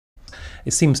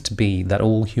it seems to be that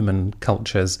all human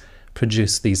cultures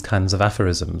produce these kinds of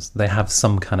aphorisms. They have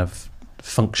some kind of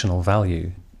functional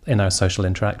value in our social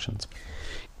interactions.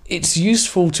 It's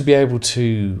useful to be able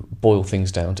to boil things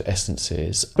down to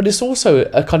essences, but it's also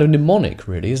a kind of mnemonic,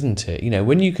 really, isn't it?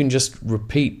 When you can just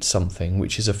repeat something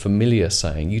which is a familiar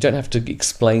saying, you don't have to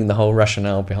explain the whole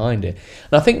rationale behind it.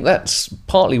 And I think that's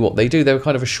partly what they do. They're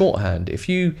kind of a shorthand. If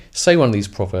you say one of these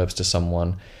proverbs to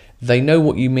someone, they know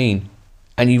what you mean,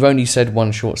 and you've only said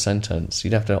one short sentence.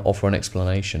 You'd have to offer an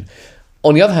explanation.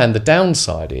 On the other hand, the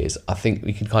downside is, I think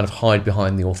we can kind of hide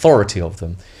behind the authority of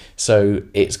them. So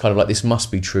it's kind of like, this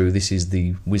must be true, this is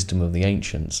the wisdom of the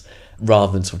ancients,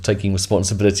 rather than sort of taking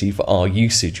responsibility for our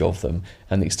usage of them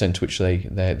and the extent to which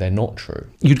they're not true.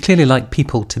 You'd clearly like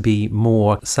people to be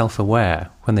more self-aware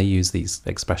when they use these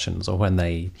expressions or when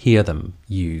they hear them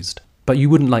used. But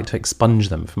you wouldn't like to expunge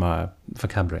them from our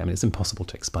vocabulary. I mean, it's impossible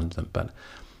to expunge them, but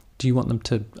do you want them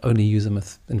to only use them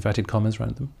with inverted commas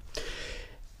around them?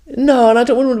 No, and I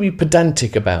don't want to be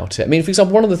pedantic about it. I mean, for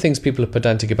example, one of the things people are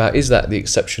pedantic about is that the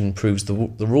exception proves the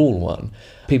rule one.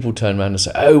 People turn around and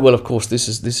say, oh, well, of course, this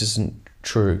isn't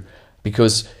true.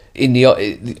 Because, and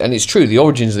it's true, the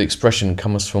origins of the expression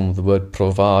comes from the word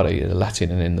provare, the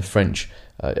Latin and in the French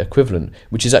equivalent,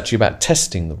 which is actually about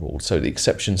testing the rule. So the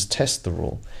exceptions test the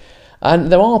rule.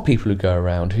 And there are people who go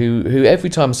around who every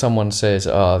time someone says,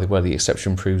 well, the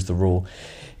exception proves the rule,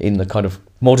 in the kind of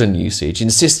modern usage,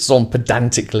 insists on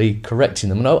pedantically correcting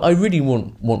them. And I really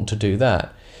want to do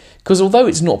that. Because although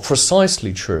it's not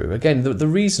precisely true, again, the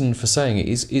reason for saying it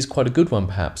is quite a good one,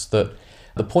 perhaps, that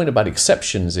the point about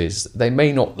exceptions is they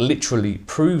may not literally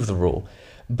prove the rule.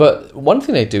 But one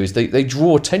thing they do is they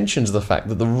draw attention to the fact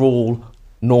that the rule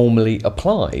normally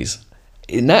applies.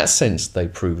 In that sense, they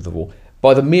prove the rule.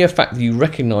 By the mere fact that you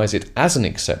recognise it as an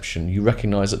exception, you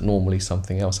recognise that normally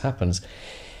something else happens.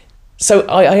 So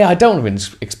I don't want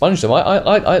to expunge them.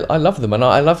 I love them, and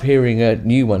I love hearing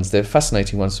new ones. They're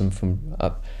fascinating ones from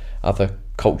other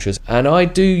cultures, and I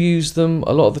do use them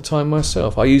a lot of the time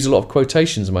myself. I use a lot of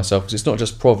quotations myself, because it's not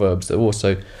just proverbs, they're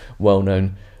also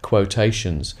well-known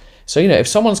quotations. So, if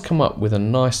someone's come up with a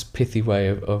nice pithy way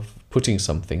of putting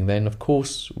something, then of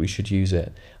course we should use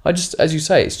it. As you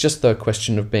say, it's just the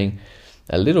question of being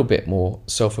a little bit more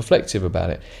self-reflective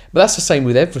about it. But that's the same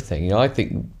with everything. I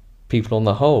think people on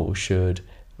the whole should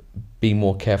be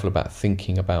more careful about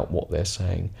thinking about what they're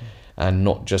saying and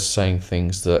not just saying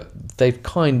things that they've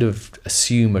kind of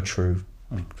assume are true.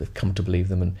 They've come to believe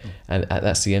them, and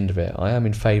that's the end of it. I am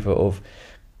in favour of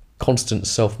constant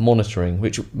self-monitoring,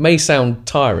 which may sound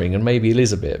tiring, and maybe it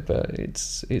is a bit, but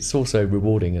it's also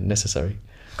rewarding and necessary.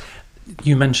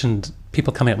 You mentioned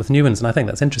people coming up with new ones, and I think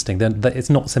that's interesting. That it's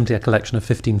not simply a collection of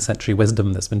 15th century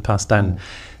wisdom that's been passed down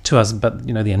to us, but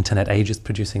the internet age is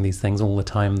producing these things all the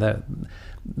time.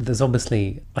 There's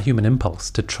obviously a human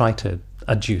impulse to try to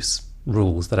adduce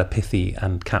rules that are pithy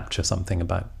and capture something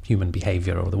about human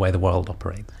behaviour or the way the world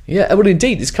operates. Yeah, well,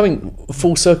 indeed, it's coming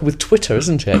full circle with Twitter,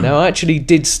 isn't it? Now, I actually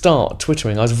did start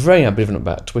twittering. I was very ambivalent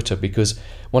about Twitter, because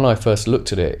when I first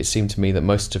looked at it, it seemed to me that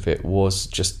most of it was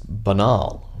just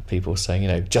banal. People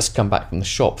saying, just come back from the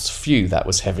shops. Phew, that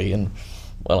was heavy, and,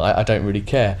 well, I don't really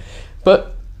care.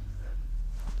 But,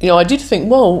 I did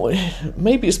think, well,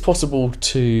 maybe it's possible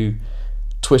to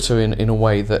Twitter in a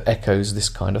way that echoes this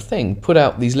kind of thing. Put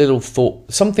out these little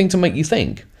something to make you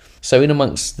think. So in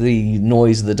amongst the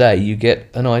noise of the day, you get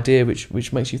an idea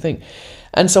which makes you think.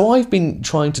 And so I've been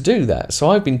trying to do that. So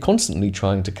I've been constantly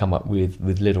trying to come up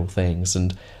with little things,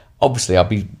 and obviously, I'd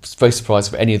be very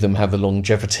surprised if any of them have the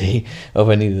longevity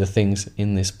of any of the things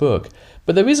in this book.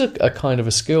 But there is a kind of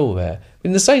a skill there.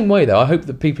 In the same way, though, I hope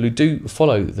that people who do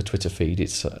follow the Twitter feed,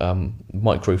 it's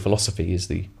Micro-Philosophy is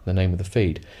the name of the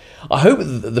feed. I hope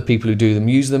that the people who do them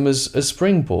use them as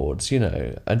springboards,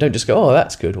 and don't just go, oh,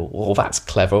 that's good, or that's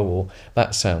clever, or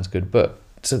that sounds good, but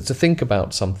to think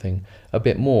about something a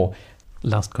bit more.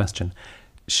 Last question.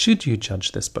 Should you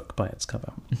judge this book by its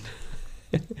cover?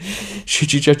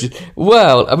 Should you judge it?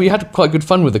 Well, we had quite good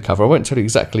fun with the cover. I won't tell you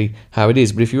exactly how it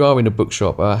is, but if you are in a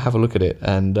bookshop, have a look at it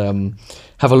and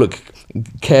have a look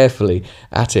carefully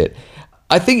at it.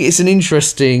 I think it's an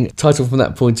interesting title from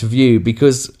that point of view,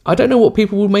 because I don't know what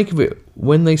people will make of it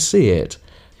when they see it.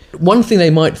 One thing they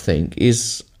might think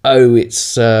is,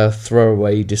 it's a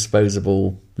throwaway,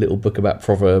 disposable little book about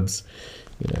proverbs,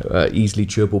 easily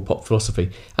chewable pop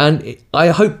philosophy. And I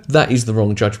hope that is the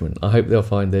wrong judgment. I hope they'll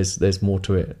find there's more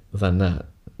to it than that.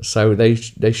 So they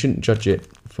shouldn't judge it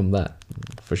from that,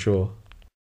 for sure.